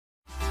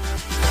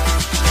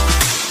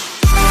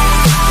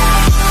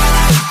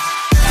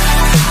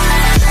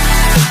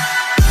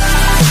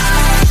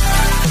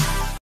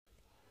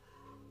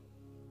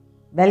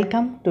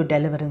Welcome to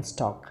Deliverance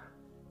Talk.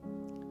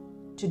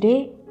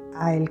 Today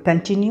I'll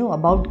continue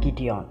about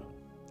Gedion.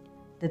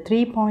 The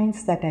 3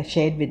 points that I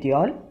shared with you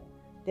all,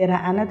 there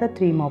are another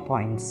 3 more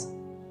points.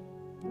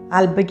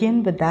 I'll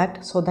begin with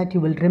that so that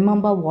you will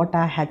remember what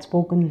I had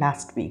spoken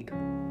last week.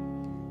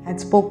 I had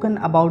spoken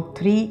about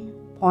 3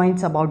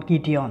 points about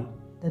Gedion,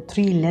 the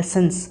 3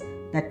 lessons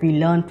that we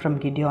learned from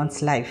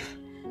Gedions life.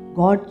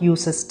 God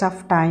uses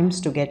tough times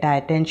to get our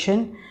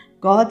attention.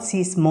 God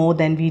sees more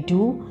than we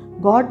do.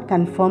 God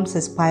confirms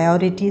His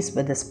priorities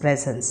with His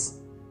presence.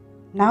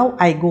 Now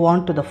I go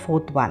on to the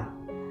 4th one.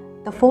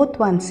 The 4th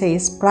one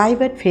says,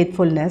 private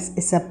faithfulness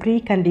is a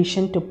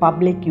precondition to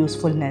public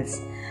usefulness.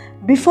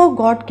 Before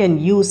God can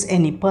use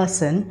any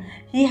person,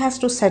 He has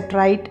to set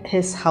right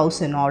His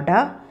house in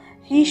order.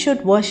 He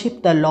should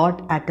worship the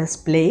Lord at His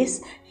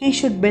place. He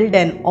should build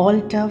an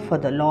altar for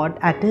the Lord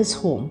at His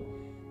home.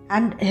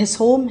 And His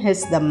home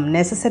is the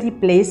necessary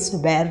place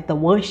where the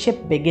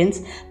worship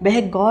begins,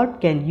 where God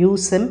can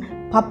use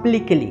Him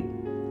publicly.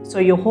 So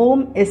your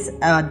home is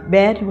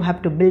where you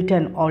have to build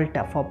an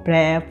altar for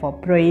prayer, for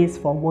praise,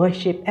 for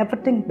worship.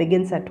 Everything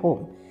begins at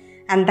home.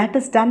 And that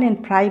is done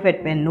in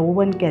private when no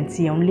one can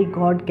see, only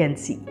God can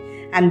see.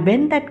 And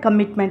when that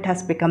commitment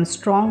has become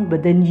strong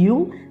within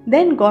you,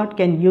 then God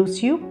can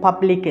use you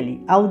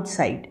publicly,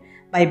 outside,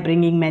 by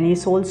bringing many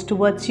souls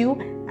towards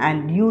you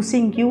and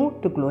using you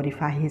to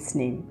glorify His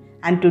name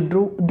and to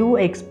do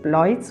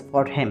exploits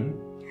for Him.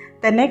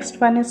 The next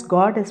one is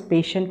God is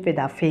patient with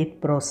our faith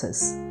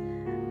process.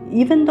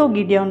 Even though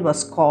Gedion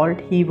was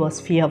called, he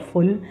was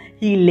fearful,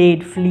 he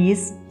laid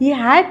fleece, he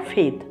had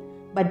faith,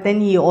 but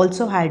then he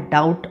also had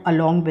doubt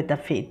along with the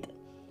faith.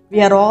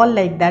 We are all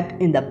like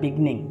that in the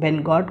beginning.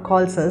 When God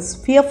calls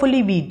us,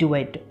 fearfully we do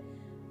it.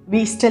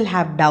 We still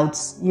have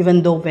doubts,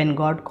 even though when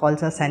God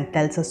calls us and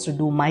tells us to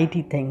do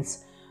mighty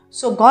things.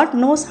 So God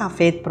knows our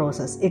faith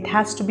process. It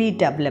has to be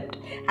developed,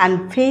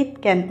 and faith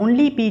can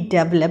only be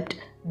developed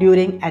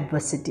during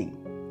adversity.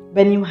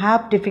 When you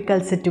have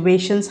difficult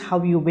situations,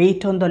 how you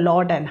wait on the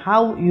Lord and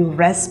how you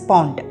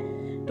respond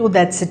to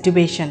that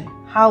situation,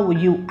 how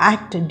you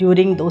act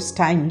during those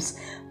times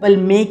will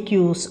make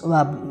you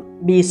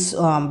be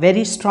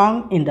very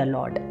strong in the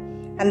Lord.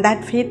 And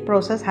that faith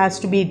process has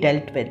to be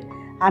dealt with.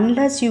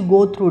 Unless you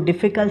go through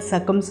difficult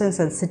circumstances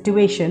and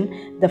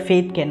situation, the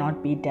faith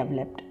cannot be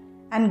developed.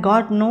 And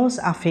God knows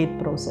our faith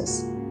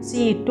process.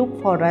 See, it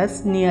took for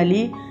us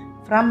nearly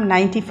from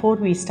 94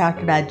 we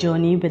started our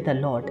journey with the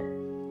Lord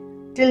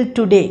till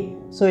today.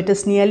 So it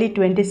is nearly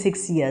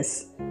 26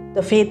 years.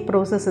 The faith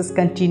process is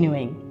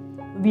continuing.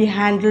 We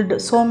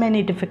handled so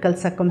many difficult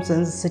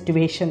circumstances,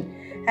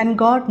 situation, and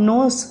God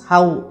knows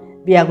how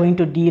we are going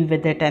to deal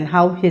with it and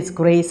how His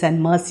grace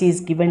and mercy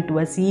is given to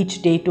us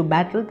each day to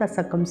battle the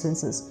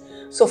circumstances.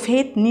 So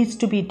faith needs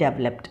to be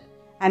developed.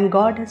 And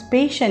God is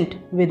patient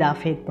with our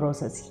faith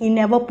process. He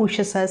never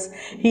pushes us,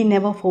 He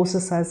never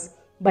forces us,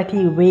 but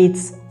He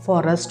waits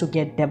for us to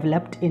get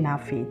developed in our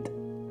faith.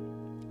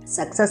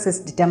 Success is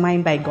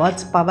determined by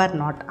God's power,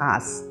 not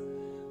ours.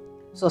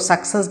 So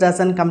success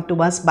doesn't come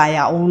to us by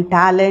our own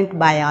talent,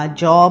 by our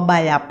job,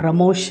 by our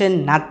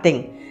promotion,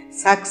 nothing.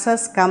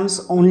 Success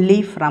comes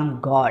only from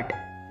God.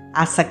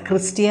 As a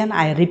Christian,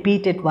 I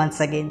repeat it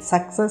once again,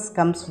 success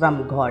comes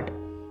from God.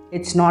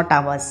 It's not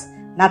ours.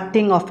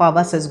 Nothing of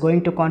ours is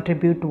going to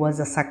contribute towards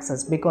the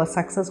success, because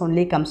success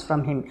only comes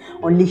from Him.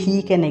 Only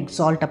He can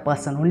exalt a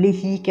person. Only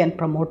He can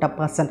promote a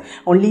person.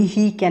 Only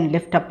He can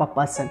lift up a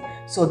person.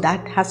 So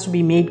that has to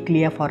be made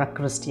clear for a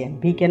Christian.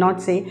 We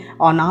cannot say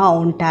on our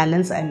own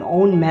talents and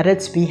own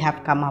merits we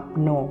have come up.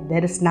 No,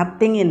 there is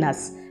nothing in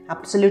us.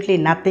 Absolutely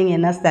nothing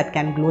in us that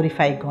can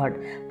glorify God.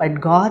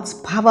 But God's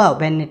power,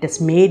 when it is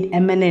made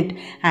eminent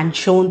and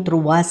shown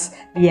through us,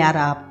 we are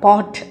a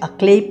pot, a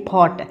clay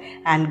pot,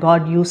 and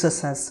God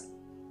uses us.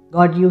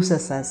 God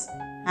uses us.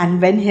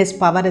 And when His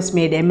power is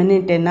made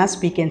eminent in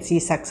us, we can see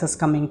success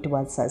coming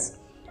towards us.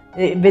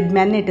 With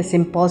men it is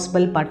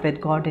impossible, but with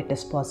God it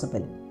is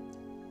possible.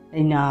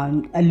 In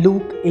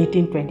Luke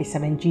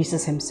 18:27,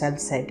 Jesus Himself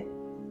said.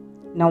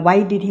 Now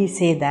why did He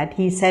say that?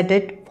 He said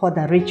it for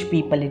the rich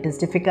people. It is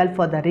difficult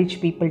for the rich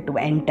people to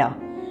enter.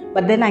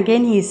 But then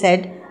again He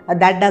said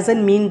that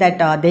doesn't mean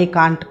that they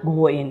can't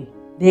go in.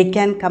 They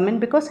can come in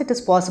because it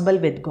is possible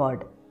with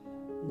God.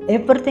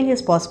 Everything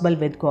is possible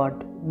with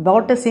God.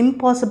 What is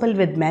impossible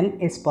with men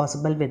is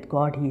possible with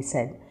God, He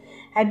said.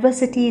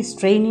 Adversity is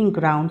training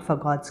ground for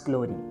God's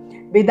glory.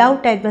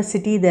 Without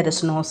adversity, there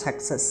is no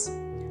success.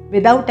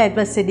 Without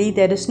adversity,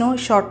 there is no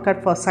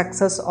shortcut for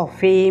success or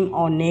fame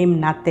or name,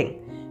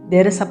 nothing.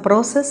 There is a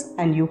process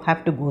and you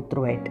have to go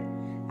through it.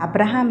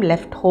 Abraham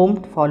left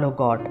home to follow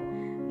God.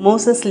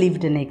 Moses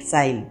lived in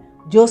exile.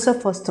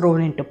 Joseph was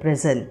thrown into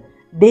prison.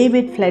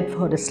 David fled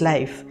for his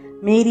life.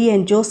 Mary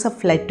and Joseph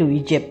fled to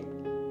Egypt.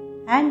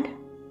 And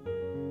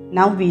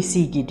now we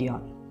see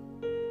Gedion.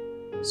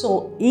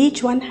 So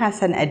each one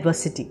has an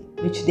adversity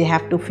which they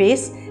have to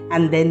face,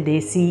 and then they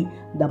see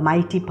the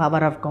mighty power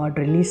of God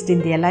released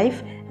in their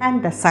life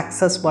and the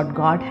success what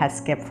God has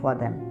kept for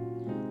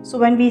them. So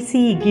when we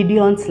see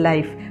Gideon's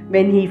life,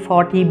 when he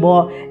fought, he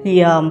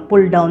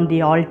pulled down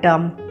the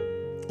altar.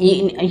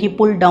 He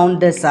pulled down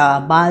this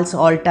Baal's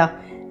altar,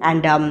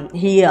 and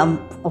he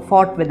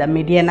fought with the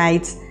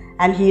Midianites,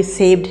 and he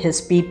saved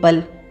his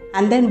people.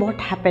 And then what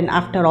happened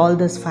after all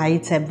these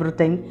fights,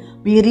 everything?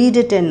 We read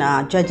it in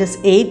Judges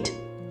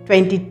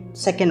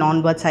 8:22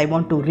 onwards. I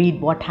want to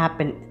read what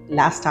happened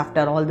last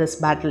after all this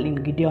battle in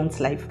Gideon's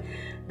life.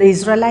 The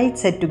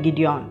Israelites said to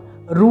Gideon,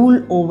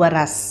 "Rule over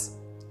us,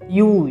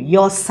 you,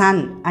 your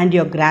son, and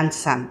your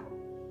grandson,"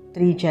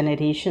 3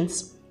 generations,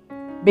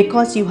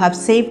 "because you have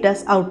saved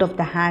us out of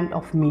the hand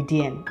of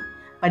Midian."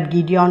 But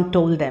Gideon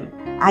told them,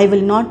 "I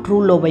will not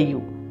rule over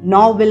you,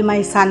 nor will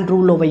my son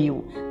rule over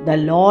you. The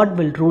Lord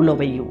will rule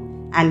over you."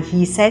 And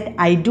he said,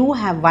 "I do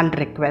have one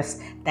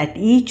request,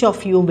 that each of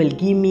you will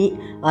give me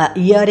an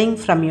earring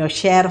from your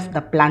share of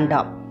the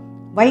plunder."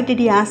 Why did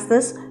he ask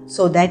this?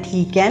 So that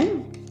he can.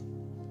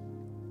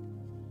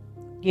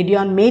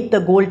 Gedion made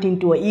the gold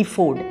into an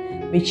ephod,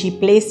 which he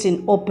placed in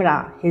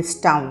Ophrah, his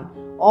town.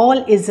 All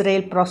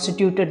Israel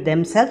prostituted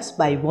themselves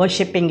by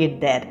worshipping it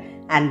there,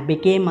 and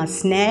became a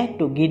snare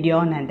to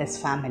Gedion and his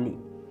family.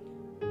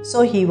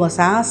 So he was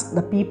asked,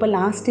 the people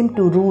asked him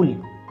to rule.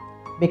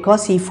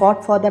 Because he fought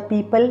for the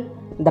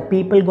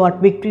people got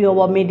victory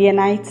over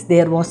Midianites.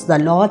 There was the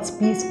Lord's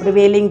peace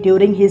prevailing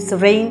during his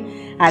reign,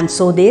 and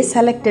so they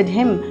selected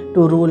him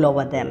to rule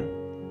over them.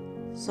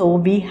 So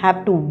we have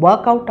to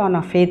work out on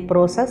a faith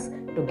process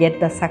to get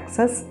the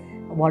success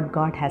what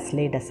God has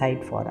laid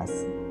aside for us.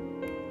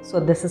 So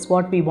this is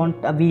what we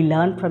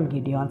learn from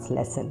Gideon's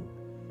lesson.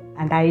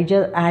 And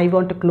I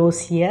want to close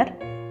here.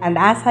 And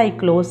as I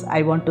close,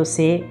 I want to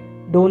say,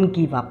 don't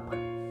give up.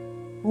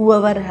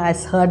 Whoever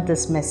has heard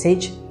this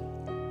message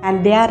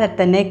and they are at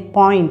the neck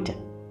point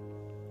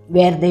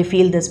where they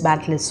feel this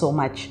battle is so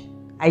much,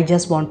 I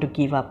just want to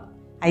give up.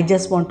 I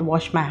just want to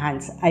wash my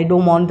hands. I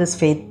don't want this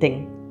faith thing.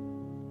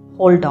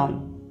 Hold on.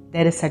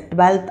 There is a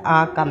 12th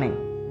hour coming.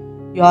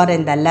 You are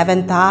in the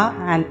 11th hour,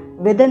 and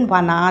within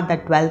 1 hour, the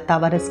 12th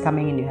hour is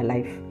coming in your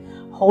life.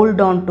 Hold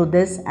on to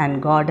this,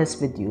 and God is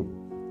with you.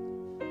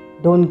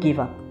 Don't give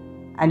up,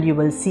 and you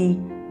will see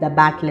the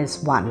battle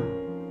is won,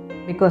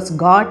 because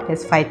God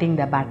is fighting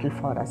the battle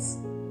for us.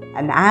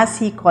 And as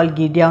He called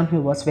Gedion, who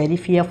was very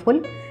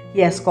fearful,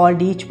 He has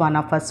called each one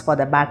of us for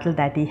the battle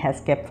that He has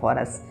kept for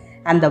us,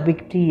 and the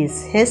victory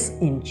is His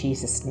in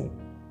Jesus' name.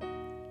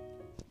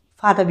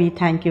 Father, we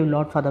thank you,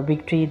 Lord, for the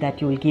victory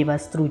that you will give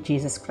us through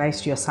Jesus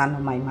Christ, your Son,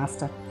 and my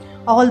Master.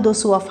 All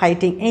those who are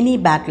fighting any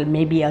battle,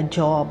 maybe a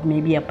job,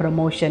 maybe a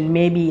promotion,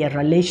 maybe a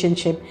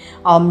relationship,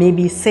 or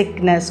maybe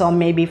sickness, or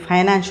maybe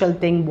financial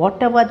thing,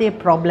 whatever their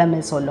problem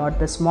is, oh Lord,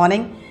 this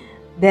morning,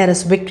 there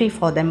is victory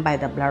for them by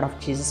the blood of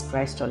Jesus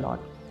Christ, oh Lord.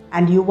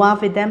 And you are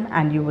with them,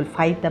 and you will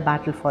fight the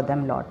battle for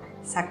them, Lord.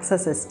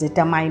 Success is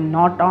determined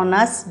not on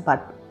us,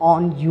 but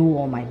on you,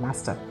 oh my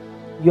Master.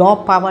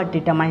 Your power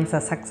determines the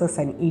success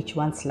in each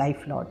one's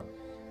life, Lord.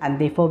 And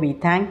therefore we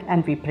thank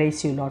and we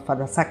praise you, Lord, for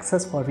the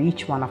success for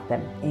each one of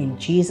them. In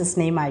Jesus'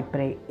 name I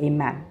pray.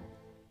 Amen.